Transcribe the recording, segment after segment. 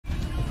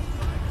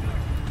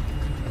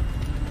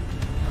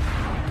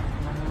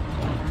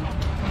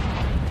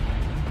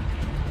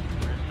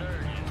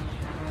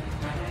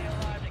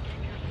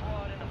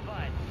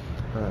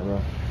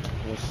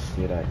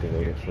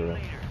simulated for real.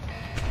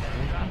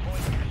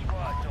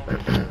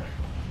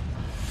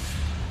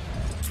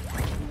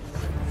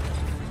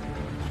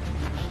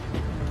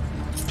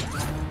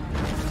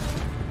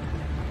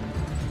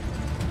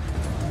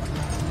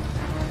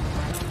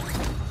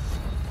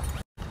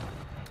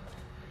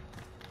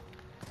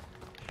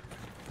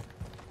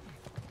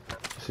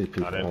 See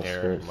people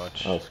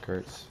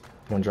outskirts.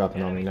 One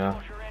dropping on me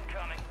now.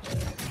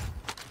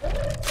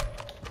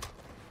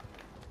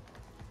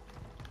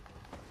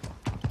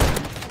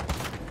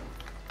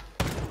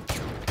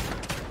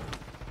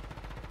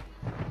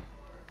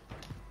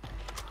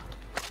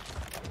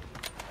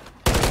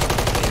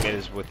 Teammate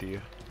is with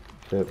you.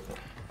 Yep.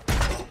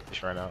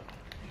 Just ran out.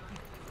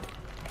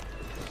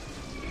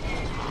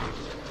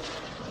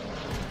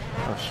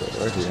 Oh shit,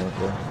 where's he going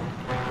for?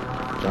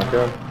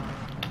 Junkyard?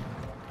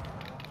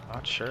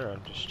 Not sure,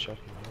 I'm just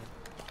checking.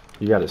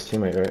 You got his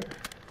teammate, right?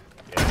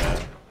 Yeah.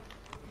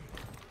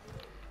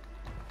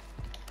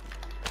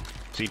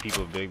 See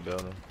people big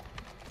building.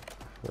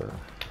 Yeah.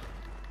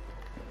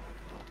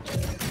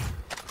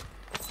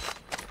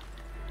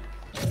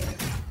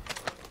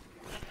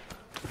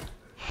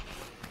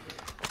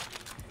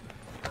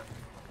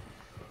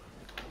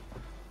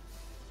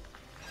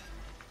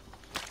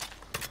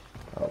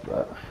 Oh,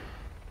 that.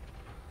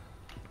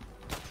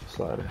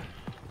 Slider.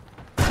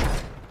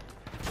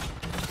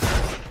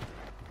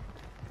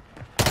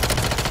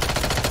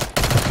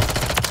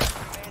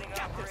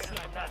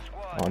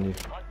 On you.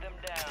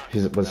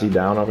 Was he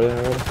down over there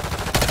already?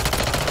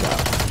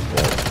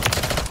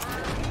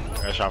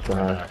 I got shot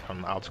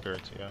from the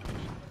outskirts, yeah.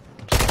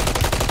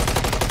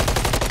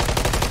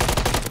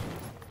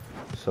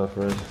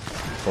 Sufferers.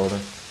 Folding.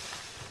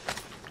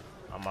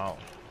 I'm out.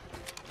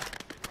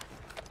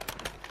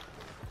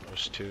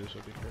 There's two, so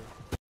be careful.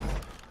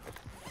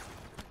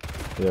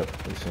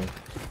 Yep, we see.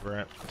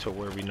 Ramp to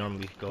where we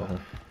normally go.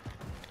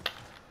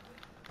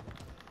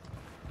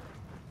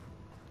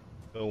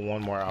 Still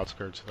one more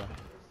outskirts though.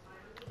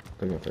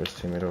 Looking for his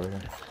teammate over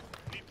here.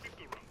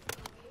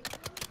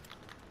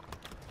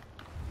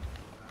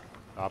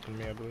 Stopping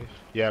me, I believe.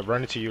 Yeah,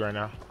 running to you right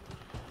now.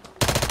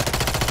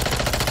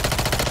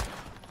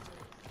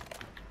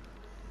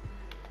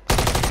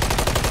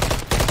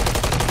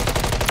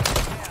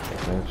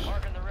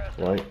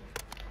 White.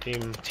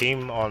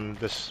 Team on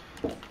this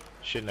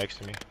shit next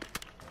to me.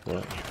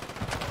 What?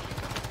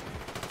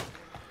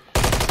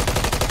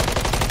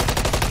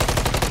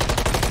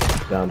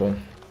 Downed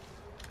one.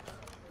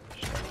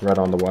 Right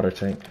on the water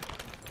tank.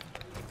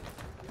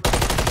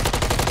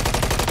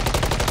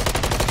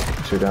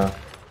 Two down.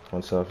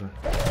 One suffer.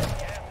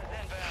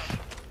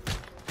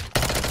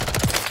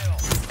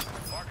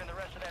 Marking the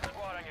rest of that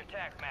squad on your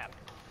tac map.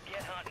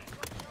 Get hunting.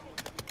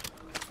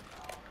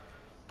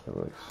 That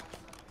looks.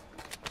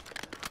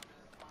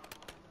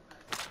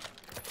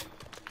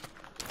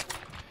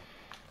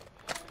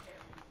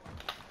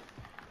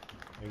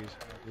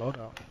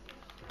 Loadout.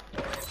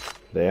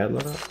 They had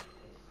loadout?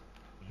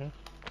 Mm-hmm.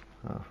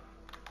 Oh.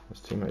 His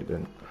teammate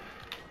didn't.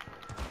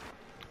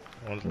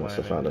 One's Must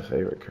have found a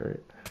favorite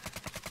crate.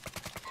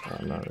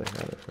 Oh no, they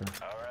had it for.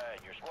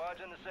 Alright, your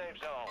squad's in the safe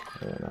zone.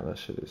 Yeah, no, that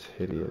shit is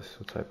hideous.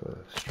 What type of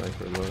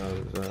striker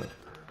loadout is that?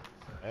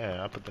 Man,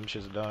 I put them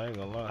shits down, I ain't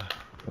gonna lie.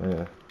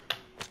 Yeah.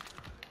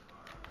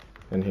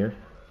 In here?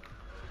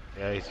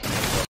 Yeah, he's.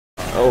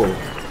 Oh!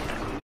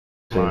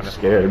 Thing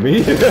scared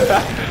me.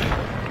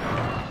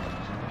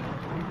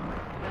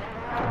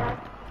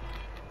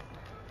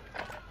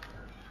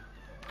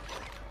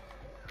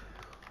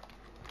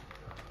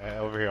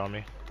 Over here on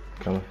me.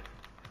 Coming.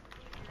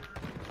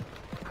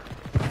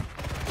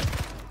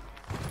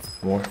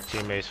 More.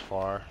 Teammates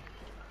far.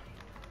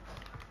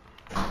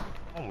 I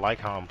don't like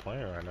how I'm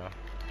playing right now.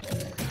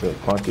 Good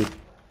punky.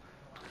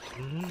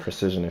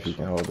 Precision if you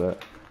can hold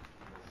that.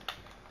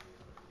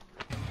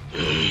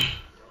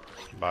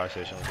 Buy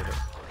station with it.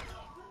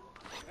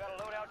 You got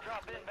a loadout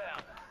drop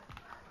inbound.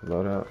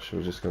 Loadout. Should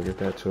we just go get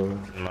that too?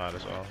 Might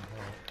as well.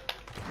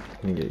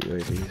 You can get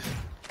UAVs.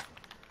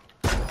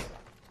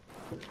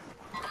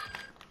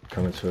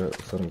 Coming to it.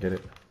 Let's let them get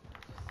it.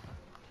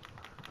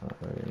 Oh,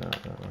 maybe not.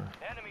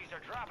 Enemies are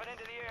dropping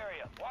into the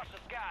area. Watch the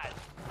skies.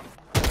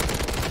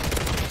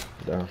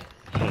 Down.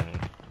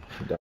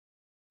 Down.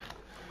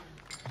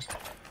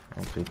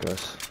 Don't peek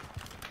us.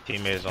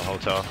 Teammates on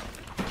hotel.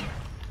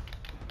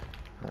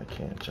 I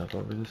can't jump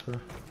over this, bro.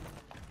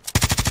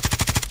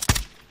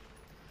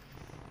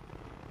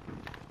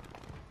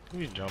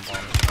 You jump on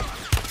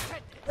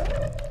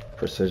it.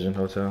 Precision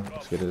hotel.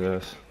 Let's get his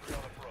ass.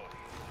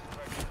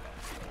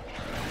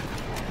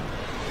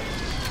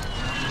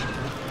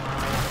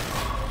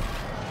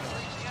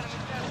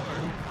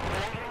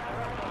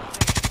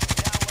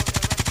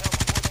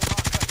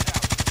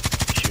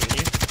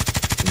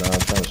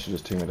 She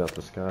just teamed up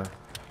this guy.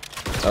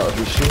 Oh,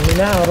 he's shooting me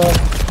now, though.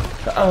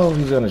 Oh,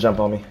 he's gonna jump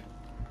on me.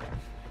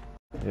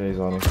 Yeah, he's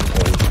on me.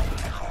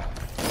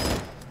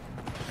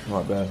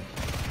 Not bad.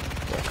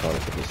 Got caught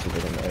up with this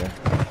cigarette in the air.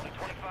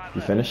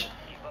 You finished?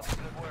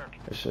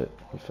 Good shit.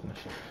 You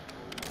finished.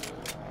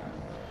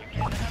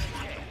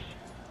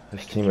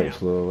 His teammate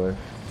flew away.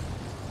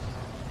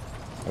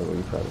 Oh, well,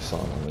 you probably saw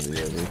him on the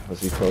UAV.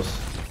 Was he close?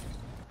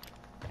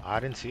 I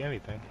didn't see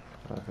anything.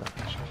 Okay.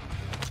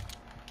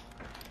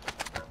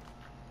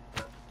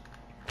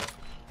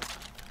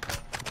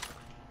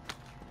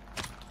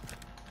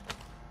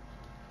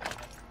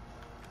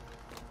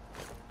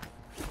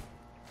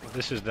 If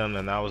this is them,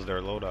 then that was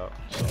their loadout.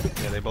 So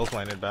yeah, they both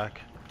landed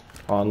back.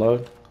 On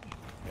load?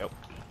 Yep.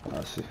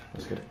 I see.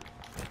 Let's get it.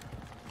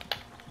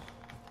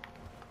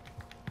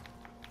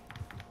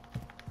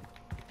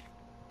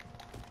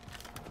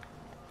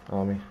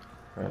 On me.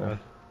 Right now.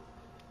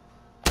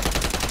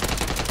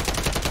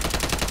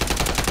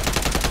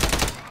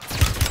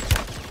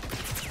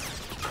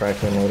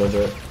 Cracking a little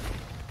bit.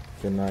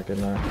 Good knock, good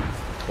knock.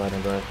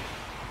 Sliding back.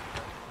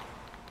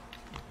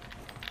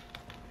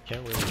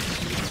 Can't really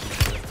see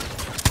him.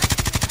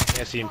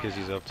 Can't see him because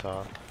he's up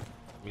top.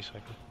 Give me a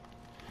second.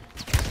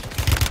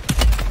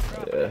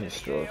 Yeah, he's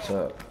still up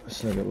top.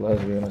 This nigga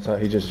lesbian on top.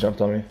 He just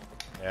jumped on me.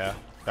 Yeah.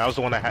 That was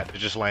the one that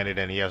just landed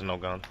in. He has no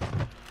gun.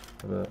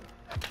 Hold up.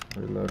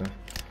 Reloading.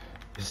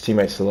 His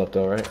teammate's still up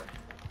though, right?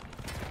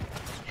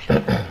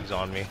 He's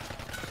on me.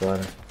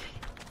 Sliding.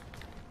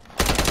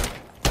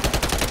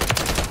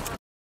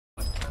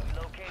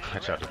 I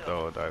tried to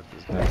throw it.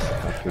 Nice.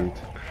 I feed.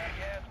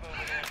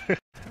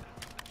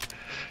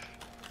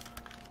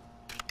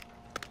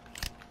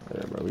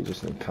 Yeah, bro, we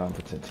just need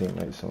competent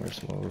teammates somewhere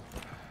smooth.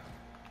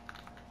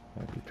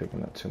 Might be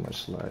picking up too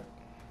much slack.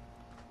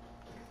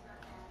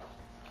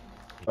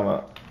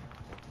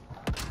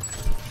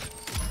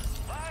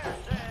 Fire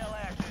sale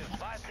active.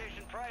 Buy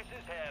station prices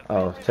have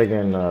Oh,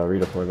 taking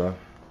redeploy though.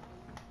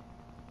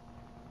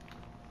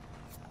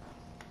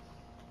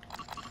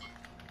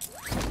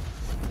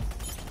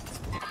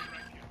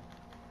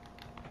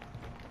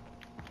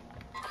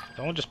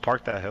 Someone just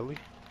parked that heli?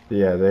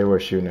 Yeah, they were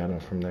shooting at him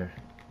from there.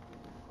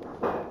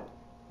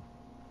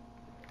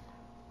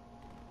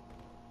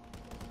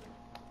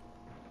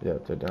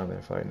 Yep, they're down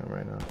there fighting him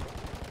right now.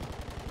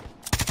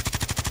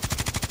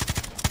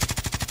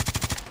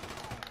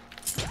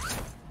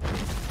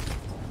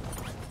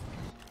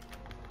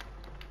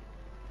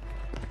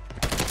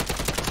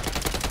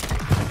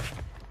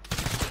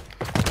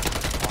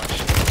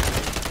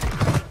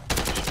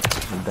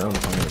 I'm done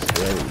on this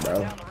ready,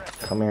 bro.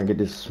 Come here and get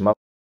this smoke.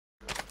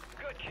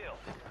 good kill.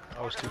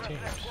 That was two teams.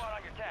 Squad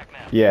on your tack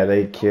map. Yeah,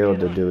 they killed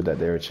the dude that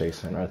they were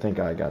chasing. I think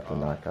I got the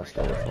knock. I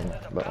stole it from him,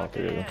 but all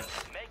three of them.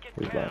 Make it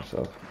He's by count.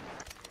 himself.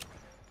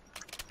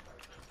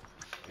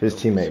 His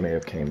teammate may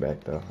have came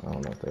back though. I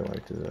don't know if they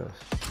liked his ass.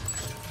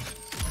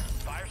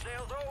 Fire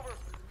sale's over.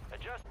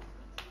 Adjust.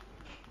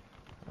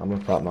 I'm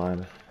gonna pop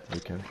mine. We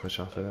can push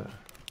off of that.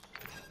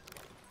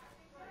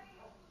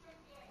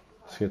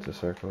 Let's get the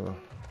circle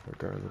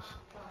regardless.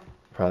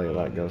 Probably a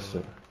lot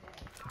ghosted.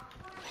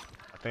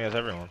 I think that's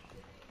everyone.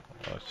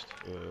 I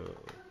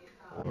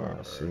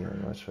don't see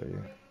much for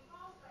you.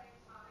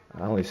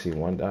 I only see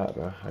one dot,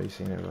 bro. How you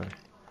seen everybody?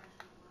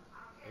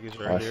 Niggas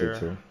Oh, right I here. see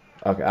two.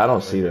 Okay, I don't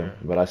Right see them, here.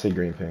 but I see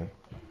green ping.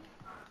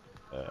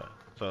 Yeah.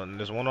 So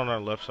there's one on our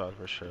left side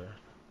for sure.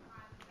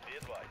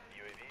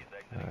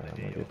 Alright, I'm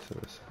gonna get to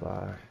the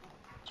spy.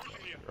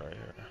 Right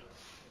here.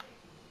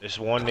 There's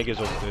one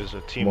there's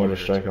a team Mortar over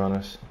here, strike too. on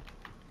us.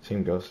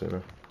 Team ghosted,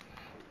 bro.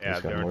 Yeah,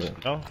 He's got they're mortar.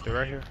 no, they're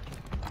right here.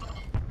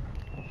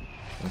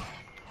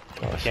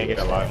 Oh, I see can't get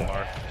a what's live coming.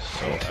 mark.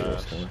 So I see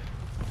what's fast. coming.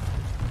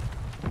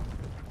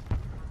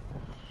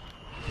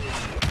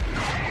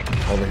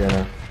 Over here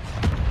now.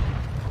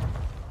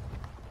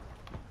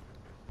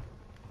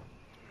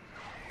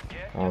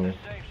 Get On to me.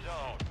 the safe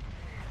zone.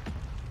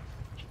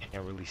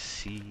 Can't really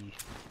see.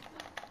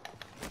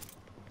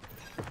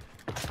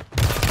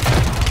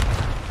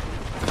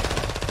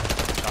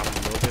 Shot him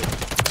a little bit.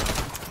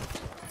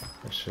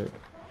 That shit.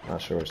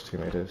 Not sure which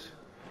teammate is.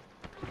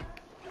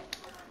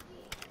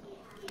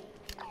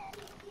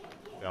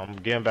 Yeah, I'm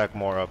getting back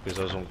more up because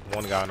there's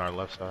one guy on our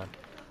left side.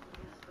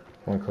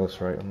 One close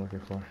right I'm looking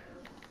for.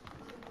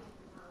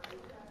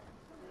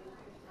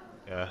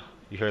 Yeah,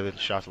 you hear the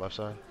shots left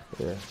side?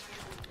 Yeah.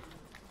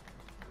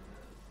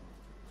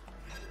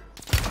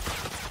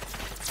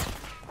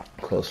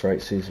 Close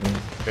right sees me.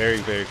 Very,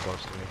 very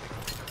close to me.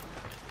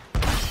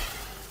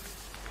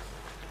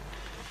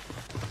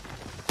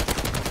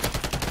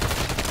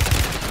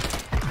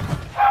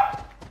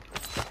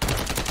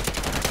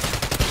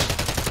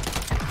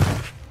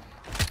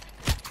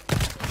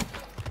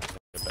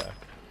 Get back.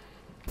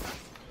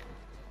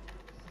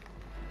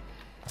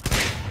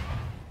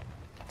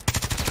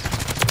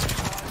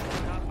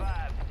 Top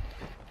five.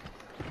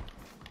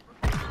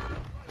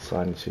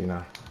 Sliding to you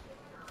now.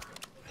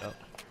 Yep.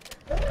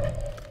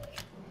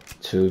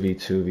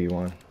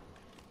 2v2v1.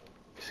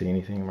 See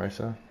anything right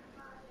side?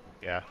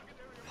 Yeah.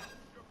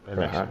 They're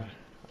Bro, next to me.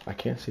 I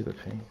can't see the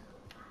ping.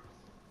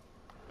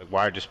 The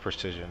wire just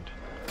precisioned.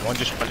 One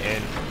just went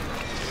in.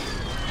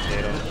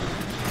 Hit him.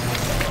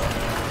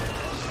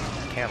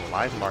 I can't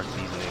live mark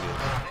these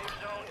niggas.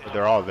 But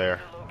they're all there.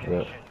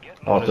 Yep.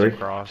 All One is three?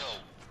 across.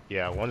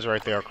 Yeah, one's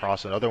right there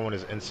across. Another one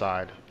is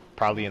inside.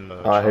 Probably in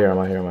the. Oh, I hear him,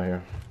 I hear him, I hear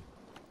him.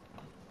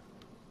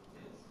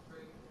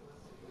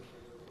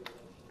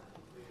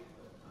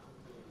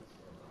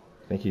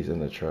 think he's in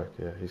the truck.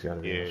 Yeah, he's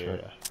gotta be in the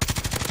truck. Yeah.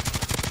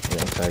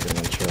 Yeah, I'm tagging him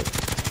in the truck.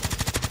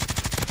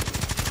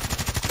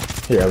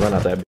 Yeah, run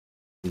out that.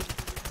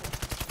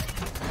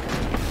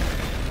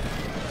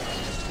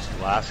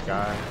 Last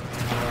guy.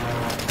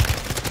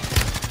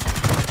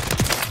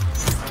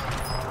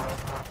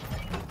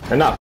 They're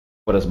not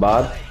with us,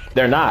 Bob.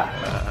 They're not.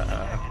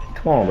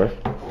 Come on, bro.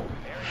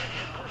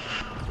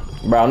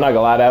 Bro, I'm not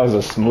gonna lie, that was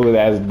a smooth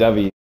ass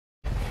W.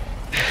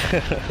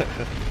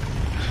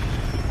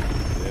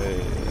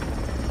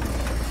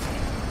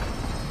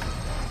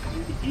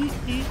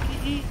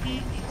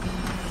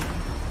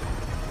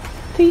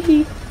 Tee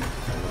hee.